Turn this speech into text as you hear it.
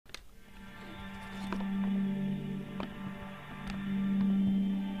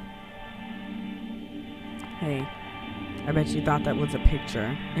Hey, I bet you thought that was a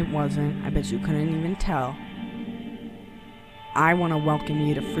picture. It wasn't. I bet you couldn't even tell. I want to welcome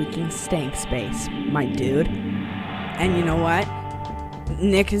you to freaking Stank Space, my dude. And you know what?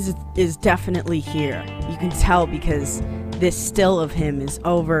 Nick is definitely here. You can tell because this still of him is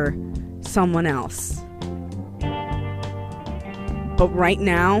over someone else. But right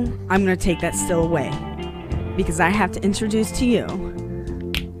now, I'm going to take that still away. Because I have to introduce to you.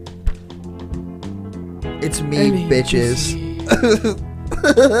 It's me, bitches.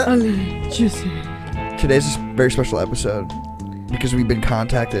 Today's a very special episode because we've been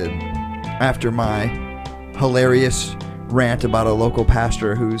contacted after my hilarious rant about a local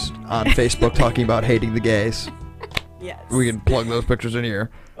pastor who's on Facebook talking about hating the gays. Yes. We can plug those pictures in here.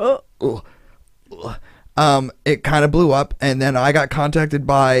 Oh. It kind of blew up, and then I got contacted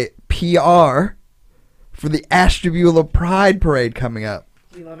by PR for the Ashtabula Pride Parade coming up.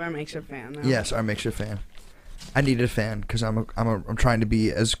 We love our makeshift fan, though. Yes, our makeshift fan. I needed a fan because I'm trying to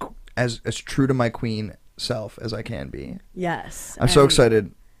be as true to my queen self as I can be. Yes. I'm so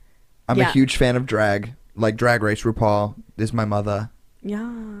excited. I'm a huge fan of drag, like Drag Race. RuPaul is my mother. Yeah.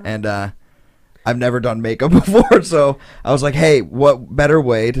 And I've never done makeup before, so I was like, hey, what better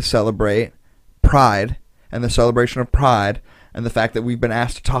way to celebrate Pride and the celebration of Pride and the fact that we've been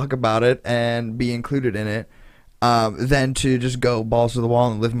asked to talk about it and be included in it than to just go balls to the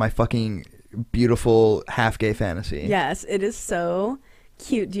wall and live my fucking beautiful half gay fantasy. Yes, it is so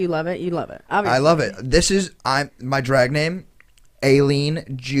cute. Do you love it? You love it. Obviously. I love it. This is my drag name, Aileen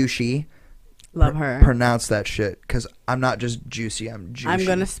Juicy. Love her. Pronounce that shit because I'm not just juicy. I'm juicy. I'm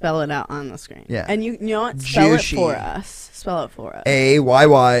gonna spell it out on the screen. Yeah. And you know what? Spell Juicy. it for us. Spell it for us. AYYLIEN,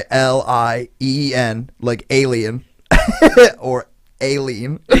 like alien, or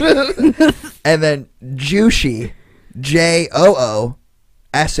Aileen, and then Juicy, JOOSHY,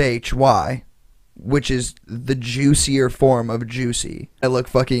 which is the juicier form of juicy. I look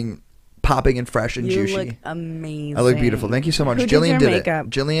fucking popping and fresh and juicy. You look amazing. I look beautiful. Thank you so much. Who Jillian did your did makeup? it.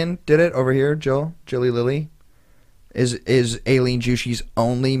 Jillian did it over here. Jilly Lily is Aileen Juicy's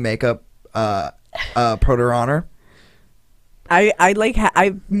only makeup proto honor. I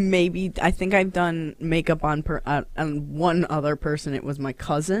think I've done makeup on one other person. It was my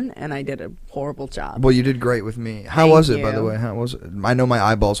cousin, and I did a horrible job. Well, you did great with me. How was it, by the way? How was it? I know my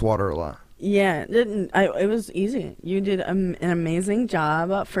eyeballs water a lot. Yeah, it was easy. You did an amazing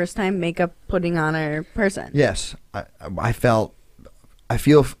job. First time makeup putting on a person. Yes, I feel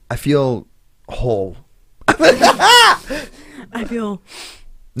whole. I feel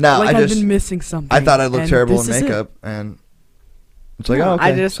like I've been missing something. I thought I looked terrible in makeup, and it's like, oh, okay.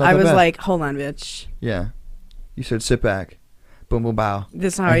 I was like, hold on, bitch. Yeah, you said sit back, boom, boom, bow.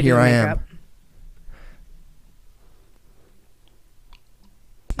 This is how I do makeup.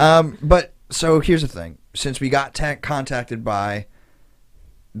 But so here's the thing: since we got contacted by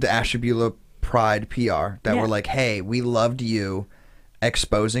the Ashtabula Pride PR that were like, "Hey, we loved you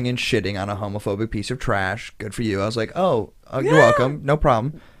exposing and shitting on a homophobic piece of trash. Good for you." I was like, "Oh, you're welcome. No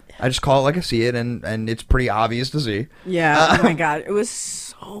problem. I just call it like I see it, and it's pretty obvious to see." Yeah. Oh my god, it was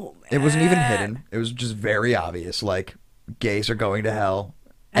so bad. It wasn't even hidden. It was just very obvious. Like, gays are going to hell,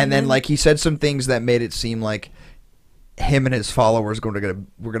 and then like he said some things that made it seem like him and his followers were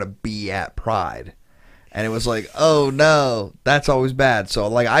gonna be at Pride, and it was like, oh no, that's always bad. So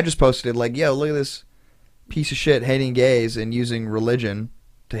like I just posted like, yo, look at this piece of shit hating gays and using religion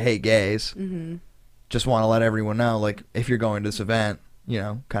to hate gays. Mm-hmm. Just want to let everyone know, like, if you're going to this event, you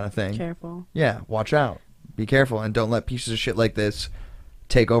know, kind of thing. Careful. Yeah, watch out, be careful, and don't let pieces of shit like this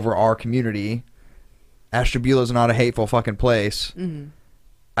take over our community. Ashtabula's not a hateful fucking place. Mm-hmm.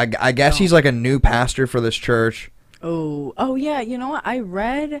 I guess he's like a new pastor for this church. Oh yeah, you know what? I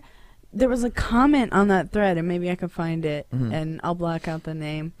read there was a comment on that thread, and maybe I can find it, and I'll black out the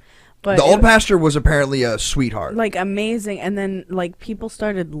name. But the old pastor was apparently a sweetheart. Like, amazing, and then, like, people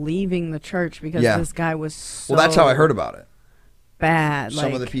started leaving the church because this guy was so well, that's how I heard about it. Bad.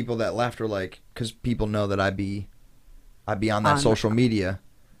 Some of the people that left were like, because people know that I'd be on that social media.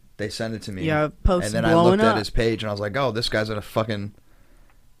 They send it to me. Yeah, posts and then I looked at his page, and I was like, oh, this guy's a fucking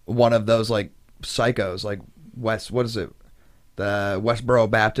one of those, like, psychos, like, what is it? The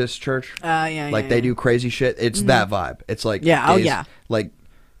Westboro Baptist Church. Yeah. Like they do crazy shit. It's that vibe. It's like gays, like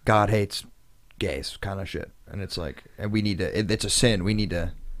God hates gays kind of shit. And it's like, and we need to. It's a sin. We need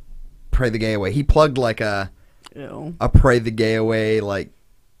to pray the gay away. He plugged like a pray the gay away like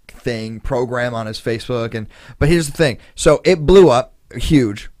program on his Facebook. But here's the thing. So it blew up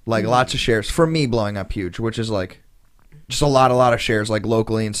huge, like lots of shares. For me, blowing up huge, which is like just a lot of shares, like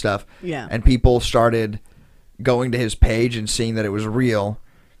locally and stuff. Yeah. And people started going to his page and seeing that it was real,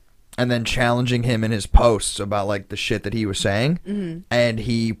 and then challenging him in his posts about like the shit that he was saying, and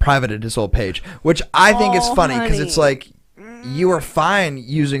he privated his whole page, which I think is funny because it's like you were fine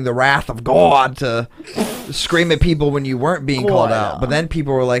using the wrath of God to scream at people when you weren't being called out, but then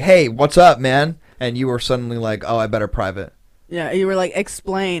people were like, "Hey, what's up, man?" And you were suddenly like, "Oh, I better private." Yeah, you were like,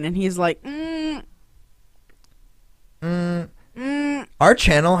 "Explain," and he's like, Our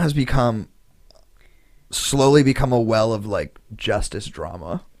channel has slowly become a well of like justice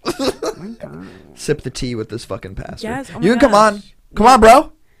drama. Oh my God. Sip the tea with this fucking pastor. Yes, oh my you can come on. gosh. Come on,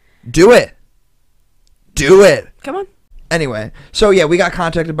 bro. Do it. Do it. Come on. Anyway, so yeah, we got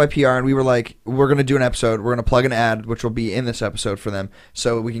contacted by PR and we were like, we're going to do an episode. We're going to plug an ad, which will be in this episode for them,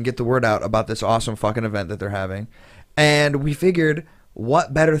 so we can get the word out about this awesome fucking event that they're having. And we figured,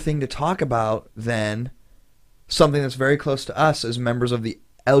 what better thing to talk about than something that's very close to us as members of the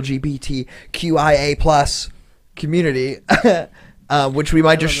LGBTQIA plus community, which we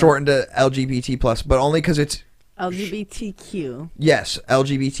might just shorten to LGBT plus, but only because it's LGBTQ. yes,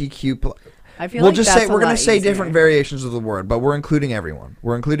 LGBTQ plus. I feel We'll like just that's say we're going to say different variations of the word, but we're including everyone.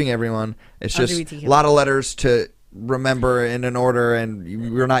 We're including everyone. It's just LGBTQ. a lot of letters to remember in an order,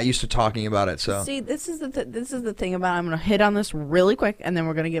 and we're not used to talking about it. So See, this is the thing about. I'm gonna hit on this really quick, and then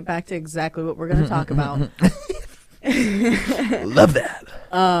we're gonna get back to exactly what we're gonna talk about. love that.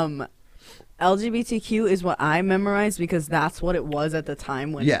 LGBTQ is what I memorized because that's what it was at the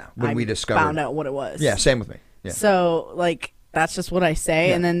time when we discovered, found out what it was. Yeah, same with me. Yeah. So like that's just what I say,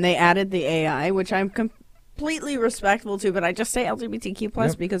 Yeah. and then they added the AI, which I'm completely respectful to, but I just say LGBTQ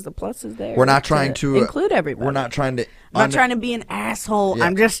plus because the plus is there. We're not trying to include everybody. We're not trying to. I'm not trying to be an asshole. Yeah.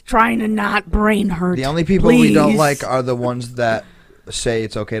 I'm just trying to not brain hurt. The only people we don't please. like are the ones that say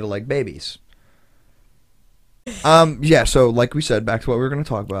it's okay to like babies. Yeah, so like we said, back to what we were going to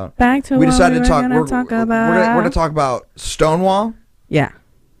talk about. Back to we what decided we to talk. were We're going to talk going to talk about Stonewall, Yeah.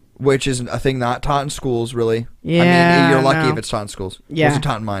 which is a thing not taught in schools, really. Yeah, I mean, you're lucky no. if it's taught in schools. Yeah. It wasn't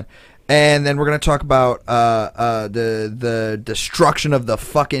taught in mine. And then we're going to talk about the destruction of the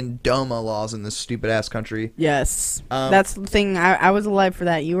fucking DOMA laws in this stupid ass country. Yes. That's the thing. I was alive for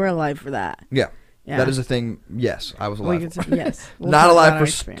that. You were alive for that. Yeah. Yeah. That is a thing. Yes, I was We alive. could say- yes. We'll Not talk alive about our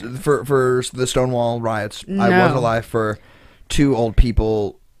experience. for the Stonewall riots. I was No. alive for two old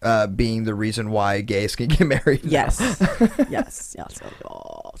people being the reason why gays can get married. Yes. yes. Yes.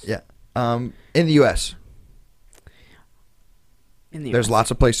 Yeah. In the U.S., In the there's US.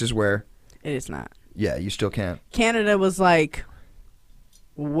 lots of places where, It is not. yeah, you still can't. Canada was like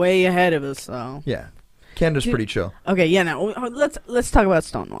way ahead of us, though. Yeah. Canada's Dude. pretty chill. Okay, yeah. No, let's talk about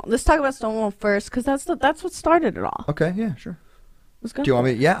Stonewall. Let's talk about Stonewall first, because that's what started it all. Okay, yeah, sure. Let's go. Do you want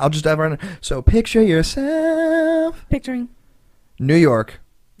me? Yeah, I'll just dive right in. So picture yourself. Picturing New York,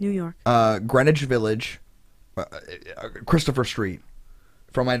 New York. Greenwich Village, Christopher Street,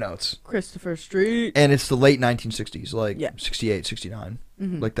 from my notes. Christopher Street. And it's the late 1960s, like Yeah. 68, 69,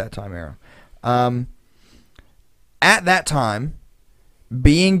 Mhm. like that time era. At that time,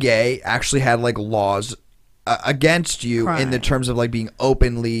 being gay actually had like laws against you in the Crime. terms of like being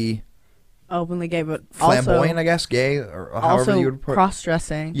openly Openly gay, but flamboyant, also, I guess, gay, or however also you would put.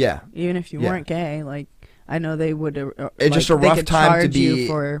 cross-dressing. Yeah, Even if you Yeah. weren't gay, like I know they would. It's just a they rough could time to charge you be-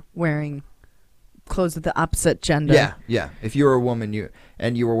 for wearing clothes of the opposite gender. yeah. If you were a woman, you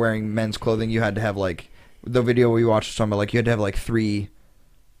were wearing men's clothing, you had to have like the video we watched was talking about, like you had to have like 3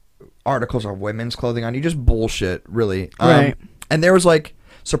 articles of women's clothing on you. Just bullshit, really. Right. And there was like,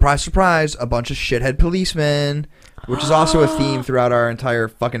 surprise, surprise, a bunch of shithead policemen, which is also a theme throughout our entire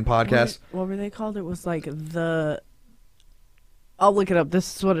fucking podcast. What were they called? It was like the. I'll look it up.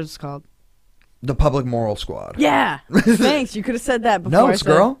 This is what it's called. The Public Moral Squad. Yeah. Thanks. You could have said that before. Notes, I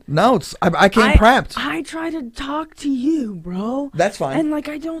said- girl. Notes. I came prepped. I try to talk to you, bro. That's fine. And like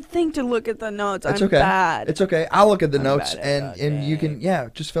I don't think to look at the notes. It's I'm okay. bad. It's okay. I'll look at the I'm notes bad at and you can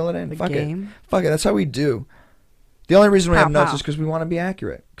just fill it in. The Fuck game. it. Fuck it. That's how we do. The only reason we Pow, have notes pow. is because we want to be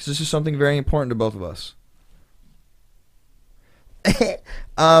accurate. Because this is something very important to both of us.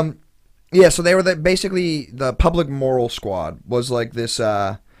 Yeah. So they were basically the Public Moral Squad was like this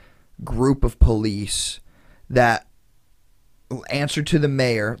group of police that answered to the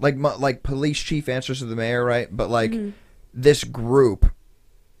mayor, like police chief answers to the mayor, right? But like this group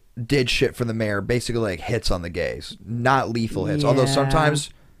did shit for the mayor, basically like hits on the gays, not lethal hits, although Yeah. sometimes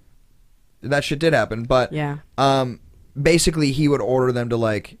that shit did happen. But Yeah. basically he would order them to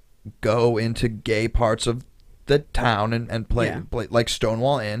like go into gay parts of the town and play like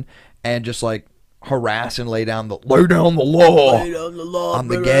Stonewall Inn and just like harass and lay down the law on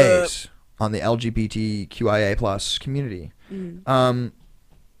the gays, on the LGBTQIA plus community. Mm.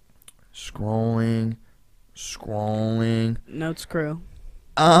 Scrolling. Notes crew.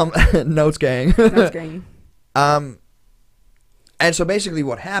 Notes gang. That's gang. And so basically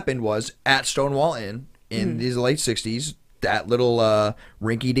what happened was at Stonewall Inn in these late 60s, that little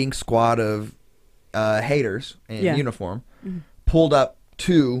rinky-dink squad of haters in uniform pulled up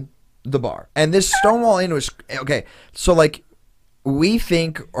to the bar. And this Stonewall Inn was, okay, so like we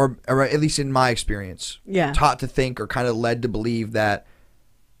think, or at least in my experience, taught to think or kind of led to believe that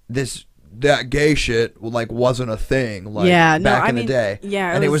that gay shit like wasn't a thing like back in the day.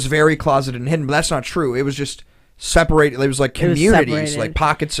 Yeah, and it was very closeted and hidden, but that's not true. It was just separated. It was like communities, like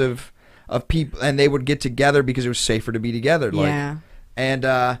pockets of people, and they would get together because it was safer to be together. Like,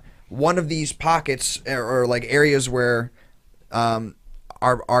 and one of these pockets or like areas where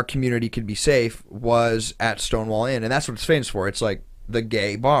our community could be safe was at Stonewall Inn, and that's what it's famous for. It's like the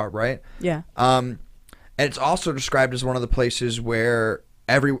gay bar, right? Yeah. And it's also described as one of the places where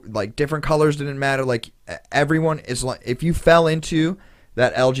different colors didn't matter. Like everyone is like, if you fell into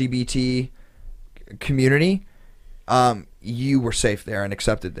that LGBT community, you were safe there and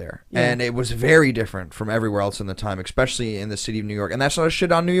accepted there. Yeah. And it was very different from everywhere else in the time, especially in the city of New York. And that's not a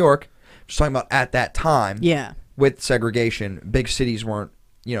shit on New York. Just talking about at that time. Yeah. With segregation, big cities weren't,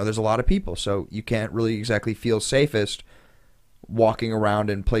 there's a lot of people, so you can't really exactly feel safest walking around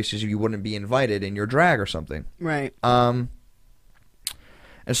in places you wouldn't be invited in your drag or something. Right. And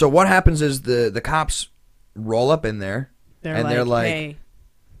so what happens is the cops roll up in there, they're like, hey,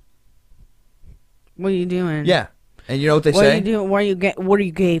 what are you doing? Yeah. And you know what they say? What are you doing? What are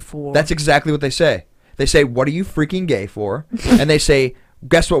you gay for? That's exactly what they say. They say, what are you freaking gay for? And they say,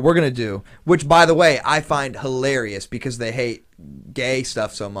 guess what we're going to do? Which, by the way, I find hilarious because they hate gay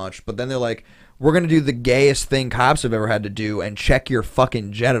stuff so much. But then they're like, we're going to do the gayest thing cops have ever had to do and check your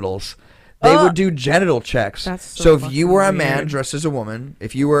fucking genitals. They would do genital checks. That's so if you were a weird. man dressed as a woman,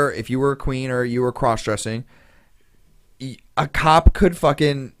 if you were a queen or you were cross-dressing, a cop could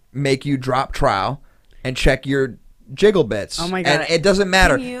fucking make you drop trowel and check your jiggle bits. Oh my God. And it doesn't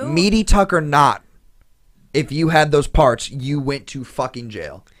matter, meaty tuck or not. If you had those parts, you went to fucking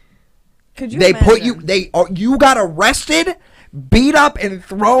jail. Could you imagine? You got arrested, beat up, and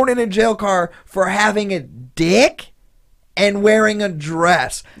thrown in a jail car for having a dick and wearing a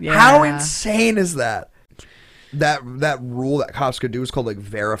dress. Yeah. How insane is that? That rule that cops could do is called like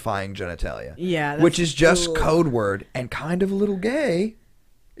verifying genitalia. Yeah. Which is just code word and kind of a little gay,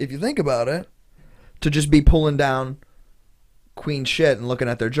 if you think about it, to just be pulling down queen shit and looking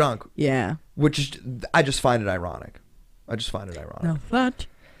at their junk. Yeah. Which is, I just find it ironic. Now that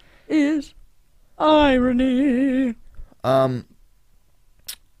is irony. And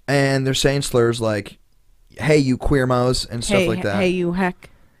they're saying slurs like, hey, you queer moes, and stuff like that. Hey, you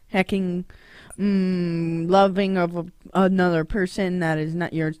hacking, loving of another person that is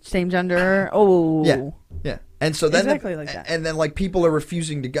not your same gender. Oh. Yeah. And so then exactly like that. And then like people are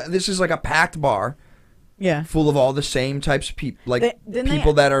refusing to go. This is like a packed bar. Yeah. Full of all the same types of people, like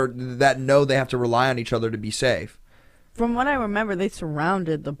people that know they have to rely on each other to be safe. From what I remember, they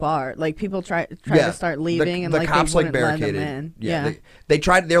surrounded the bar. Like people try to start leaving, and the like cops they wouldn't barricaded. let them in. Yeah. They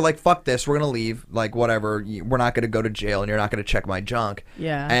tried. They're like, "Fuck this, we're gonna leave. Like whatever. We're not gonna go to jail, and you're not gonna check my junk."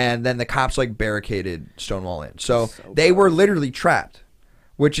 Yeah. And then the cops like barricaded Stonewall Inn, so they were literally trapped.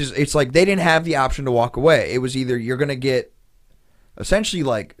 Which is, it's like they didn't have the option to walk away. It was either you're gonna get essentially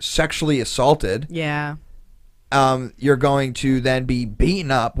like sexually assaulted. Yeah. You're going to then be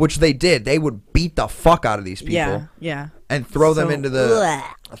beaten up, which they did. They would beat the fuck out of these people. Yeah. And throw them into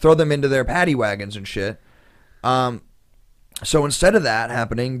their paddy wagons and shit. So instead of that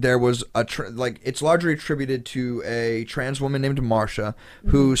happening, there was it's largely attributed to a trans woman named Marsha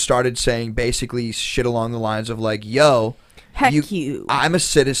who started saying basically shit along the lines of like, yo, heck you. I'm a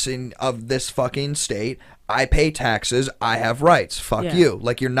citizen of this fucking state. I pay taxes. I have rights. Fuck you.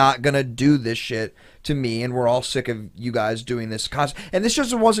 Like, you're not going to do this shit to me, and we're all sick of you guys doing this. And this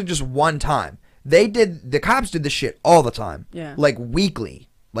just wasn't just one time. The cops did this shit all the time. Yeah. Like, weekly,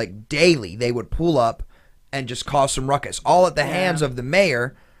 like, daily, they would pull up and just cause some ruckus. All at the hands of the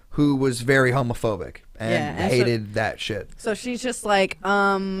mayor, who was very homophobic and hated that shit. So she's just like,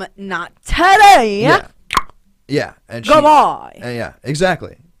 not today. Yeah. And goodbye. Yeah,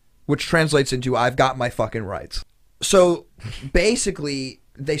 exactly. Which translates into, I've got my fucking rights. So, basically,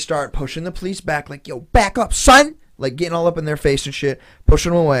 they start pushing the police back, like, yo, back up, son! Like, getting all up in their face and shit,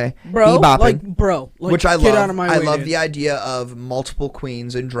 pushing them away, bro, bebopping. Like, which I get love. Out of my way, I love dude. the idea of multiple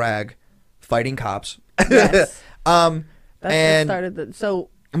queens in drag fighting cops. Yes. And what started so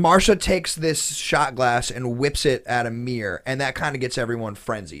Marsha takes this shot glass and whips it at a mirror, and that kind of gets everyone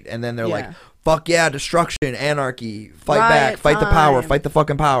frenzied. And then they're like, fuck yeah, destruction, anarchy, fight back, fight the power, fight the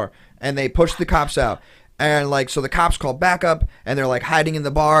fucking power. And they push the cops out. And like, so the cops called backup, and they're like hiding in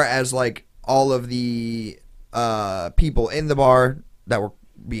the bar as like all of the people in the bar that were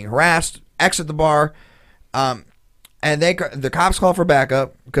being harassed exit the bar. And the cops call for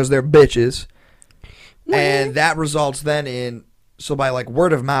backup because they're bitches. And that results then in, so by like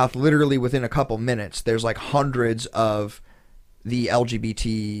word of mouth, literally within a couple minutes, there's like hundreds of the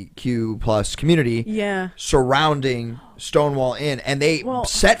LGBTQ plus community surrounding Stonewall Inn, and they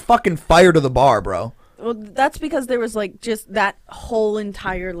set fucking fire to the bar, bro. Well, that's because there was like just that whole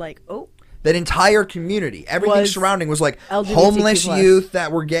entire that entire community, everything surrounding was like LGBTQ+. Homeless youth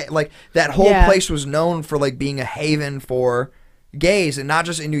that were gay. Like that whole place was known for like being a haven for gays, and not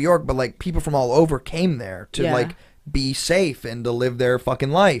just in New York, but like people from all over came there to like be safe and to live their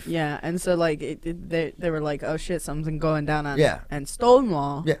fucking life. Yeah, and so like they were like, oh shit, something going down on and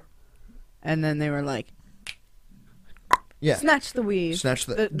Stonewall. Yeah, and then they were like, snatch the weave, snatch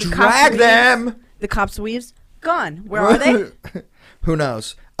the drag them. The cops' weaves gone. Where are they? Who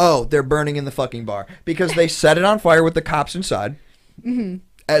knows? Oh, they're burning in the fucking bar because they set it on fire with the cops inside,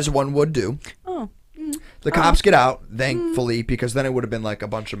 as one would do. Oh. The cops get out, thankfully, because then it would have been like a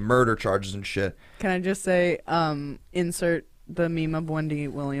bunch of murder charges and shit. Can I just say, insert the meme of Wendy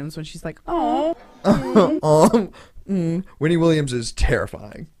Williams when she's like, oh. Wendy Williams is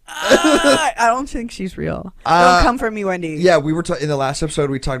terrifying. I don't think she's real. Don't come for me, Wendy. Yeah, we were in the last episode,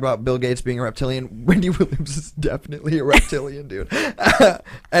 we talked about Bill Gates being a reptilian. Wendy Williams is definitely a reptilian, dude.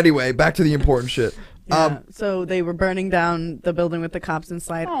 Anyway, back to the important shit. Yeah, so they were burning down the building with the cops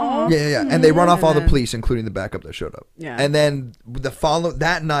inside. Yeah. And they run off all the police, including the backup that showed up. Yeah. And then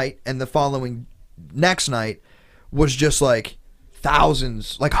that night and the following next night was just like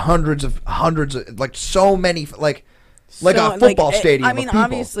thousands, like hundreds of, like so many, like a football stadium. I mean, of people.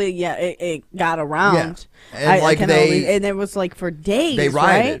 Obviously, it got around. Yeah. And and it was like for days. They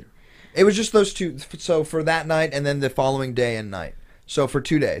rioted. Right? It was just those two. So for that night and then the following day and night. So for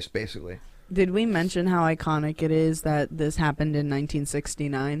 2 days, basically. Did we mention how iconic it is that this happened in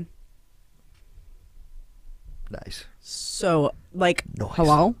 1969? Nice. So, like, nice.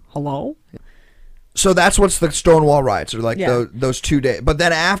 Hello? So that's what's the Stonewall riots, or like those 2 days. But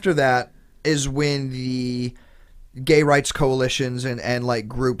then after that is when the gay rights coalitions and like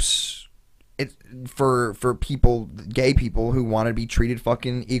groups for people, gay people who want to be treated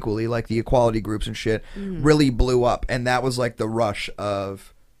fucking equally, like the equality groups and shit, really blew up. And that was like the rush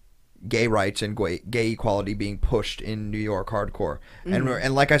of gay rights and gay equality being pushed in New York hardcore.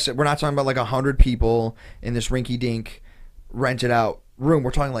 And like I said, we're not talking about like 100 people in this rinky-dink rented out room.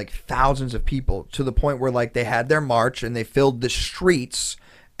 We're talking like thousands of people, to the point where like they had their march and they filled the streets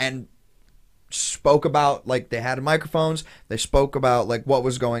and spoke about, like, they had microphones, they spoke about like what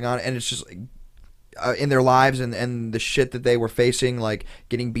was going on, and it's just like in their lives and the shit that they were facing, like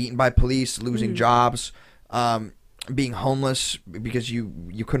getting beaten by police, losing jobs, being homeless because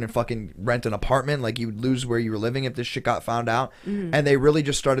you couldn't fucking rent an apartment, like you would lose where you were living if this shit got found out. And they really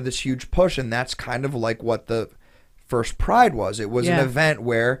just started this huge push, and that's kind of like what the first Pride was. It was an event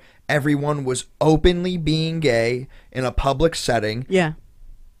where everyone was openly being gay in a public setting,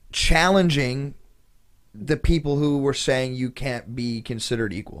 challenging the people who were saying you can't be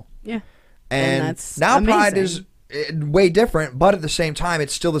considered equal. And that's now amazing. Pride is way different, but at the same time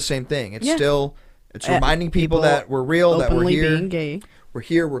it's still the same thing. It's still reminding people that we're real, that we're here. Being gay. We're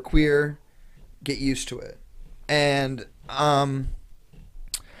here, we're queer. Get used to it. And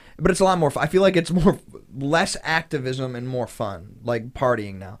but it's a lot more fun. I feel like it's less activism and more fun, like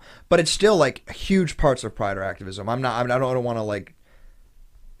partying now. But it's still like huge parts of Pride are activism. I don't want to like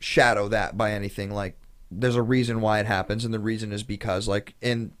shadow that by anything. Like, there's a reason why it happens, and the reason is because like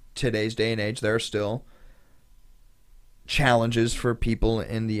in today's day and age there are still challenges for people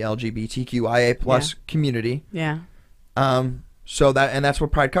in the LGBTQIA plus community. So that's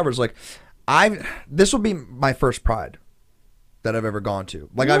what Pride covers. Like, this will be my first Pride that I've ever gone to.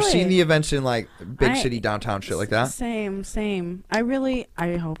 Like, really? I've seen the events in like big city downtown shit like that. Same.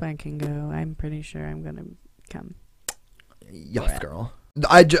 I hope I can go. I'm pretty sure I'm gonna come. Yes, girl.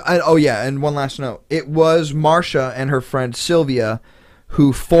 Oh yeah, and one last note. It was Marsha and her friend Sylvia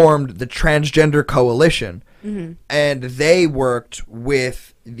who formed the Transgender Coalition. And they worked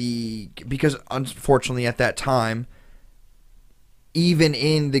with because unfortunately at that time, even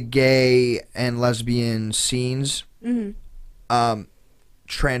in the gay and lesbian scenes,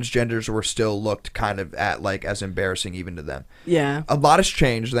 transgenders were still looked kind of at like as embarrassing even to them. A lot has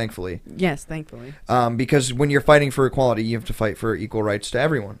changed, thankfully. Yes, thankfully. Because when you're fighting for equality, you have to fight for equal rights to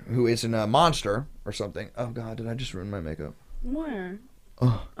everyone who isn't a monster or something. Oh God, did I just ruin my makeup? Where?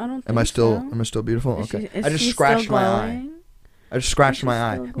 Oh, I don't think am I still beautiful? Okay. I just scratched my eye. I just scratched my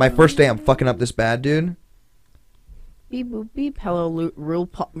eye. My first day, I'm fucking up this bad, dude. Beep boop beep. Hello,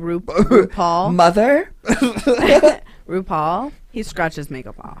 RuPaul. Mother? RuPaul. He scratches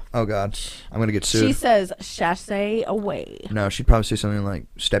makeup off. Oh, God. I'm going to get She sued. says, "Chassé away." No, she'd probably say something like,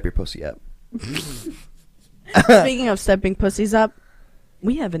 step your pussy up. Speaking of stepping pussies up,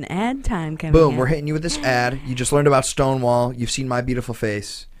 we have an ad time coming. Boom, up. we're hitting you with this ad. You just learned about Stonewall. You've seen my beautiful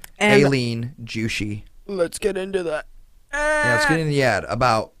face. And Aileen Juicy. let's get into that. Yeah, let's get into the ad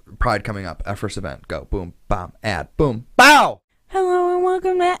about Pride coming up. Our first event. Go. Boom. Bam. Ad. Boom. Bow. Hello and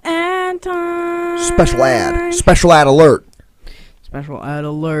welcome to ad time. Special ad. Special ad alert. Special ad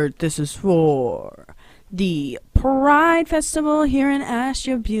alert. This is for the Pride Festival here in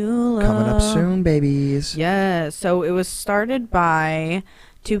Ashtabula. Coming up soon, babies. Yeah, so it was started by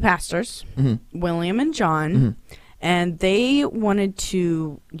two pastors, William and John, and they wanted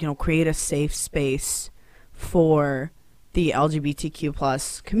to, create a safe space for the LGBTQ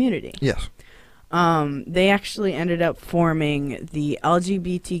plus community. Yes. They actually ended up forming the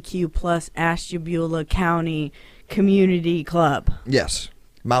LGBTQ plus Ashtabula County Community Club. Yes.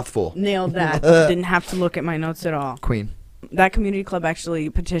 Mouthful. Nailed that. Didn't have to look at my notes at all. Queen. That community club actually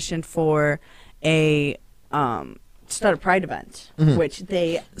petitioned for a start a Pride event, which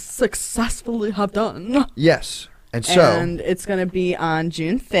they successfully have done. Yes. And it's going to be on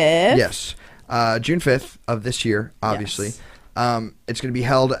June 5th. Yes. June 5th of this year, obviously. Yes. It's going to be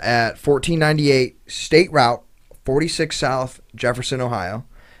held at 1498 State Route 46 South, Jefferson, Ohio.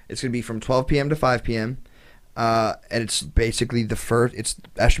 It's going to be from 12 p.m. to 5 p.m. And it's basically it's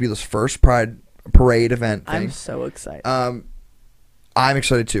Ashtabula's first Pride Parade event thing. I'm so excited. I'm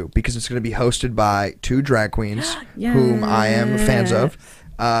excited too because it's going to be hosted by two drag queens whom I am fans of,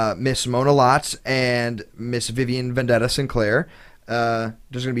 Miss Mona Lotz and Miss Vivian Vendetta Sinclair. There's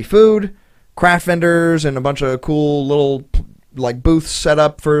going to be food, craft vendors, and a bunch of cool little booths set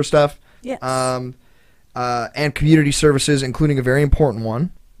up for stuff. Yes. And community services, including a very important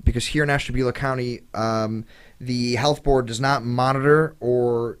one. Because here in Ashtabula County, the health board does not monitor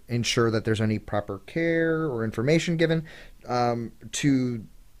or ensure that there's any proper care or information given to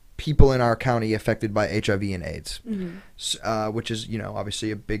people in our county affected by HIV and AIDS, which is,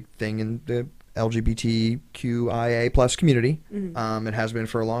 obviously a big thing in the LGBTQIA plus community. It has been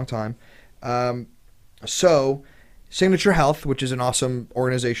for a long time. So Signature Health, which is an awesome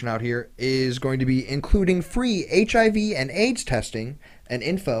organization out here, is going to be including free HIV and AIDS testing and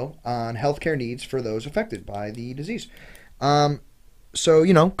info on healthcare needs for those affected by the disease. So,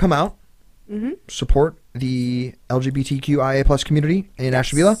 come out, support the LGBTQIA plus community in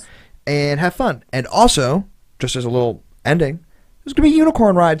Ashtabula, and have fun. And also, just as a little ending, there's going to be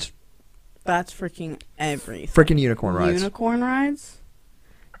unicorn rides. That's freaking everything. Freaking unicorn rides. Unicorn rides?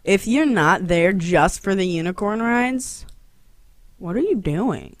 If you're not there just for the unicorn rides, what are you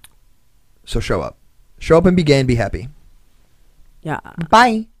doing? So show up. Show up and be gay and be happy. Yeah.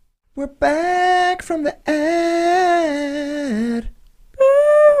 Bye. We're back from the ad.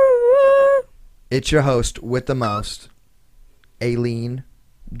 It's your host with the most, Aileen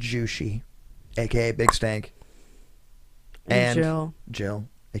Juicy, a.k.a. Big Stank. And Jill,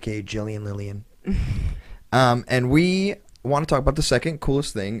 a.k.a. Jillian Lillian. And we want to talk about the second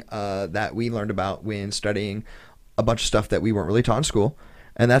coolest thing that we learned about when studying a bunch of stuff that we weren't really taught in school.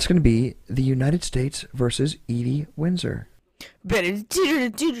 And that's going to be the United States versus Edie Windsor.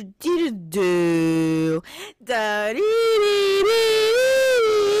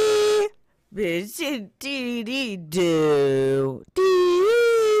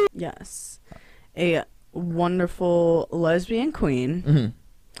 Yes. A wonderful lesbian queen.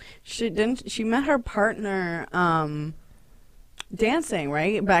 She met her partner dancing,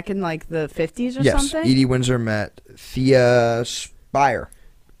 right? Back in like the 50s or something? Yes, Edie Windsor met Thea Spire.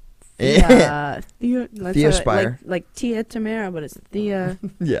 Thea Spire. Like Tia Tamara, but it's Thea.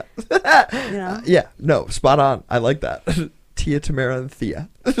 Yeah. Yeah. Yeah, no, spot on. I like that. Tia Tamara and Thea.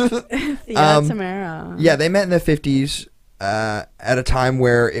 Thea Tamara. Yeah, they met in the 50s at a time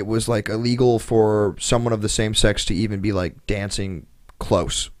where it was like illegal for someone of the same sex to even be like dancing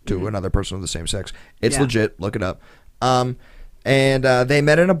close to another person of the same sex. It's legit. Look it up. And they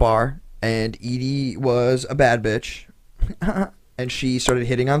met in a bar, and Edie was a bad bitch. And she started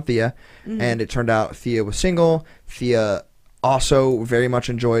hitting on Thea, and it turned out Thea was single. Thea also very much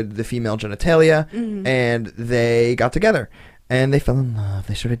enjoyed the female genitalia, and they got together. And they fell in love.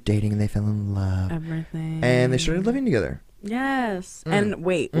 They started dating, and they fell in love. Everything. And they started living together. Yes. And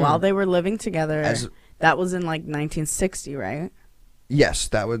wait, while they were living together, that was in like 1960, right? Yes,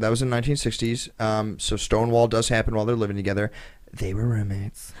 that was in 1960s. So Stonewall does happen while they're living together. They were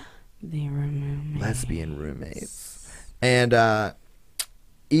roommates. They were roommates. Lesbian roommates. And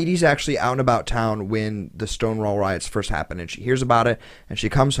Edie's actually out and about town when the Stonewall riots first happened, and she hears about it, and she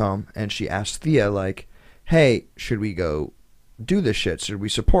comes home, and she asks Thea, like, hey, should we go do this shit? Should we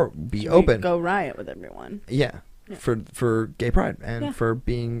be open? Go riot with everyone. Yeah, for gay pride and for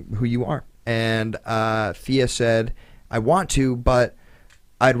being who you are. And Thea said, I want to, but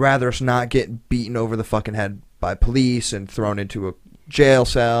I'd rather us not get beaten over the fucking head by police and thrown into a jail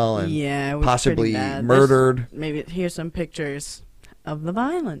cell and it was possibly pretty bad. murdered. Maybe here's some pictures of the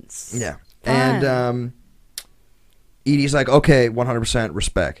violence. Yeah. Fun. And Edie's like, okay, 100%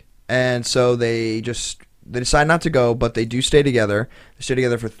 respect. And so they decide not to go, but they do stay together. They stay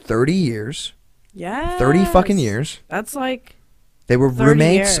together for 30 years. Yeah. 30 fucking years. That's like They were 30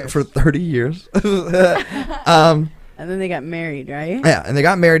 roommates years. for 30 years. And then they got married, right? Yeah, and they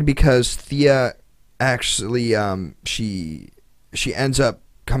got married because Thea actually she ends up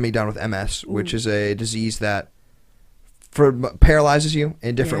coming down with MS, which is a disease that paralyzes you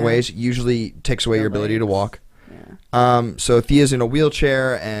in different ways. Usually takes away your ability to walk. Yeah. So Thea's in a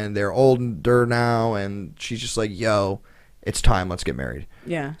wheelchair, and they're older now, and she's just like, "Yo, it's time. Let's get married."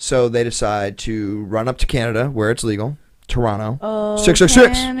 Yeah. So they decide to run up to Canada, where it's legal. Toronto. Oh,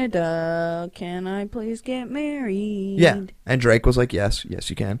 666. Canada, can I please get married? Yeah, and Drake was like, yes,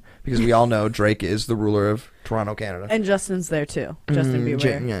 you can, because we all know Drake is the ruler of Toronto, Canada. And Justin's there too. Justin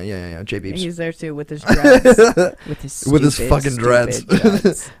Bieber. Yeah, J Beebs. He's there too with his dreads. with his fucking dreads.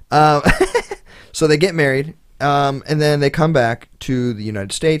 dreads. So they get married, and then they come back to the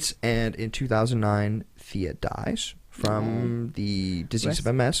United States, and in 2009, Thea dies from the disease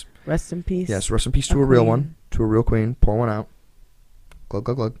of MS. Rest in peace. Yes, rest in peace to a real one, to a real queen. Pour one out. Glug,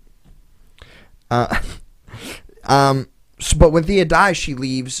 glug, glug. But when Thea dies, she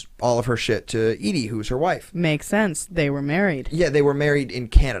leaves all of her shit to Edie, who's her wife. Makes sense. They were married. Yeah, they were married in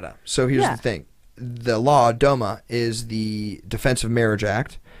Canada. So here's the thing. The law, DOMA, is the Defense of Marriage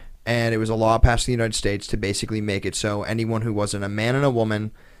Act, and it was a law passed in the United States to basically make it so anyone who wasn't a man and a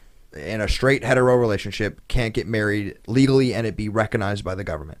woman in a straight hetero relationship can't get married legally and it be recognized by the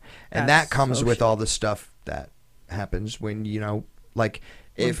government. And that comes with all the stuff that happens when, like,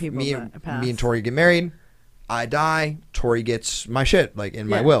 if me and Tori get married, I die, Tori gets my shit, like, in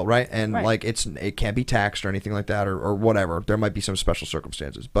my will, right? And like it can't be taxed or anything like that, or whatever. There might be some special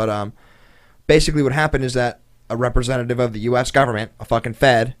circumstances. But basically what happened is that a representative of the US government, a fucking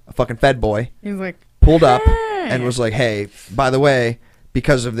fed boy, He's like, pulled up and was like, hey, by the way,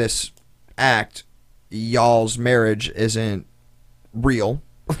 because of this act, y'all's marriage isn't real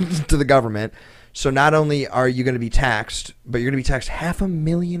to the government. So not only are you going to be taxed, but you're going to be taxed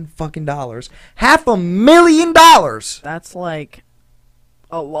 $500,000 fucking dollars. $500,000. That's like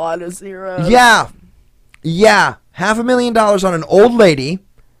a lot of zeros. Yeah. $500,000 on an old lady.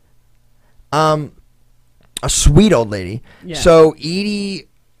 A sweet old lady. Yeah. So Edie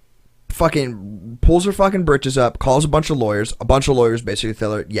fucking pulls her fucking britches up, calls a bunch of lawyers. A bunch of lawyers basically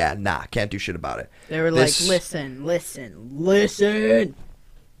tell her, yeah, nah, can't do shit about it. They were like, listen.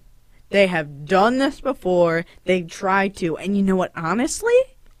 They have done this before. They tried to. And you know what? Honestly,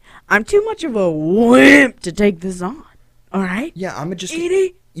 I'm too much of a wimp to take this on. All right? Yeah, I'm just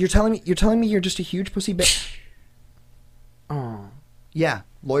Edie? You're telling me you're just a huge pussy bitch. Oh. Yeah,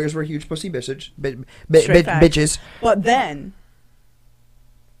 lawyers were huge pussy bitches. Bitches. But then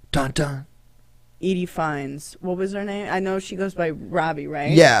Dun dun. Edie finds, what was her name? I know she goes by Robbie,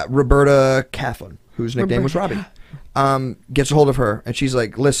 right? Yeah, Roberta Kaplan, whose nickname was Robbie. Gets a hold of her, and she's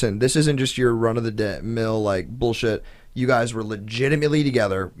like, listen, this isn't just your run-of-the-mill, like, bullshit. You guys were legitimately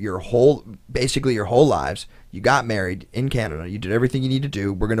together basically your whole lives. You got married in Canada. You did everything you need to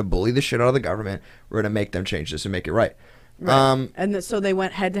do. We're going to bully the shit out of the government. We're going to make them change this and make it right. Right. And so they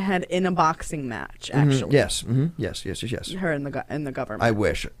went head-to-head in a boxing match, actually. Yes. Yes. Her in the government. I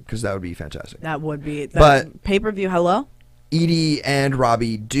wish, because that would be fantastic. That would be. But pay-per-view, hello? Edie and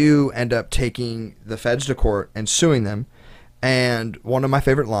Robbie do end up taking the feds to court and suing them. And one of my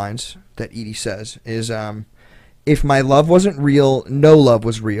favorite lines that Edie says is, if my love wasn't real, no love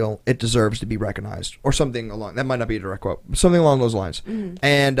was real. It deserves to be recognized. Or something along, that might not be a direct quote, but something along those lines. Mm-hmm.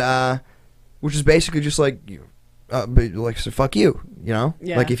 And, which is basically just like, like, so fuck you, Yeah.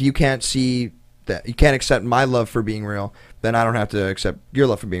 Like, if you can't see that, you can't accept my love for being real, then I don't have to accept your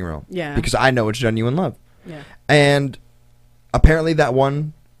love for being real. Yeah. Because I know it's genuine love. Yeah. And apparently that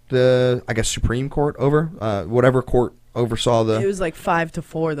won the, I guess, Supreme Court over, whatever court oversaw the... It was like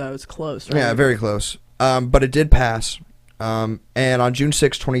 5-4, though. It was close, right? Yeah, very close. But it did pass. And on June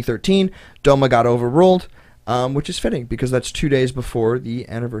 6, 2013, DOMA got overruled, which is fitting because that's 2 days before the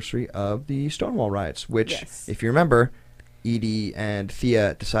anniversary of the Stonewall riots, which, if you remember, Edie and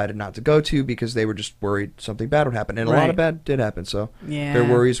Thea decided not to go to because they were just worried something bad would happen. And a lot Right. of bad did happen, so Yeah. their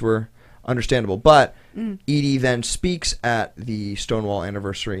worries were understandable. But Mm. Edie then speaks at the Stonewall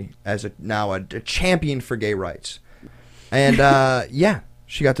anniversary as now a champion for gay rights. And yeah,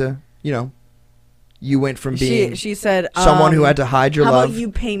 she got to, you went from being She said someone who had to hide your how love. about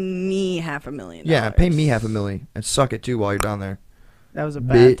you pay me $500,000? Yeah, pay me $500,000 and suck it too while you're down there. That was a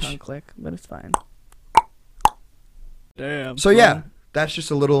bad Bitch. tongue click, but it's fine. Damn. So yeah, that's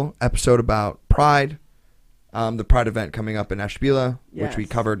just a little episode about Pride, the Pride event coming up in Ashtabula, which we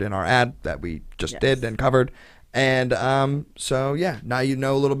Yes. covered in our ad that we just Yes. did and covered. And so yeah, now you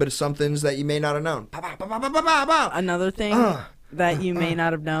know a little bit of some things that you may not have known. Another thing that you may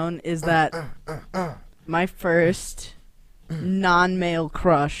not have known is that my first non-male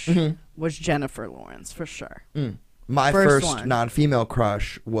crush was Jennifer Lawrence for sure. My First first one. non-female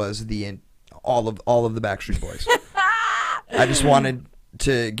crush was all of the Backstreet Boys. I just wanted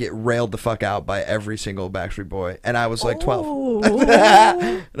to get railed the fuck out by every single Backstreet Boy, and I was like 12. Ooh.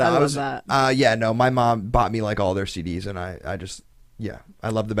 No, I love was that. yeah, no, my mom bought me like all their CDs, and I just I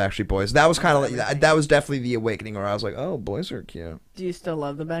love the Backstreet Boys. That was kind of like that was definitely the awakening where I was like, oh, boys are cute. Do you still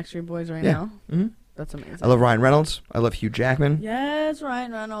love the Backstreet Boys right Yeah. now? hmm That's amazing. I love Ryan Reynolds. I love Hugh Jackman. Yes,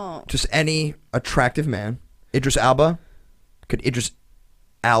 Ryan Reynolds. Just any attractive man. Idris Elba. Could Idris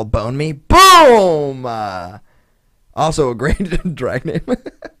Albone me? Boom! Also a great drag name.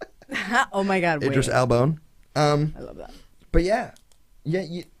 Oh my God! Idris Wait. Albone. I love that. But yeah,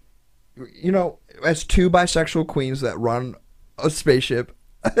 you know, as two bisexual queens that run a spaceship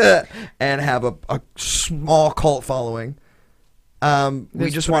and have a small cult following, we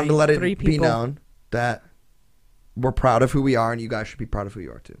There's just wanted to let it three be people. known that we're proud of who we are, and you guys should be proud of who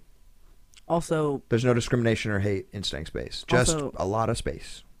you are too. Also, There's no discrimination or hate in Stank Space. Just Also- a lot of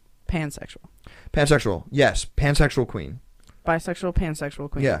space. pansexual, Pansexual, yes, pansexual queen. bisexual, pansexual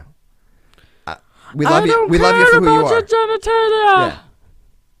queen. Yeah. We love you. We love you for who you are. genitalia. Yeah.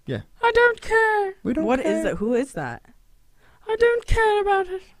 Yeah. I don't care. We don't What care. is that? Who is that? I don't care about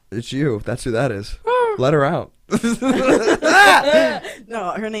it. It's you. That's who that is. Let her out.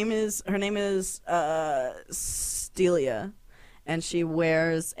 No, her name is Stelia, and she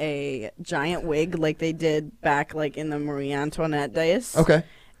wears a giant wig like they did back like in the Marie Antoinette days. Okay.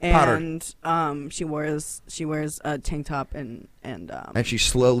 And she wears a tank top and And she's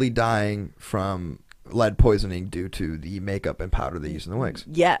slowly dying from lead poisoning due to the makeup and powder they use in the wigs.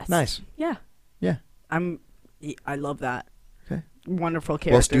 yes. Nice. Yeah. Yeah. I love that. Okay. Wonderful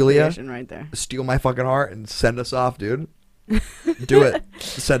character Stelia- creation right there. Steal my fucking heart and send us off, dude. Do it.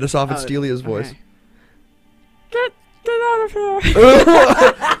 Send us off in Oh, Stelia's voice. okay. Get out of here.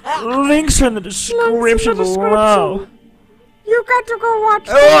 Links in the description below. You got to go watch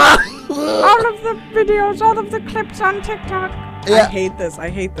all of the videos, all of the clips on TikTok. Yeah. I hate this. I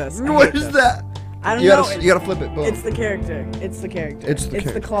hate this. What is that? I don't You know. gotta flip it. Boom. It's the character. It's the character. It's the the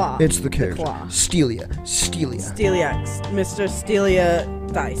character. claw. It's the character. claw. Stelia. Stelia. Mr. Stelia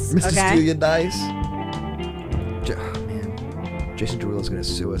Dice. Mr. Okay. Stelia Dice. Oh, man. Jason Derulo's gonna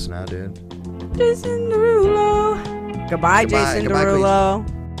sue us now, dude. Jason Derulo. Goodbye, Jason Goodbye, Derulo.